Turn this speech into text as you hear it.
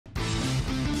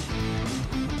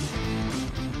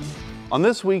On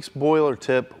this week's boiler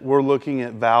tip, we're looking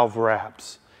at valve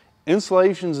wraps.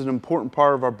 Insulation is an important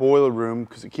part of our boiler room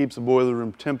because it keeps the boiler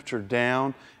room temperature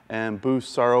down and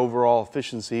boosts our overall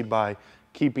efficiency by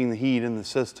keeping the heat in the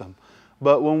system.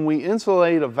 But when we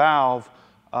insulate a valve,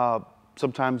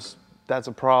 sometimes that's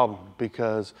a problem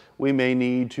because we may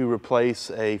need to replace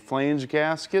a flange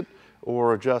gasket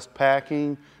or adjust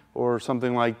packing or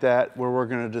something like that where we're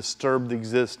going to disturb the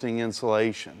existing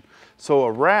insulation. So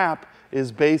a wrap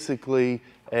is basically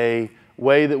a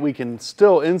way that we can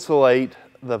still insulate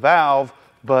the valve,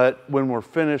 but when we're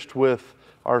finished with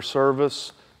our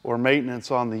service or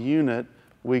maintenance on the unit,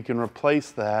 we can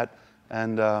replace that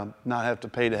and not have to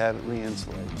pay to have it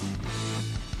re-insulated.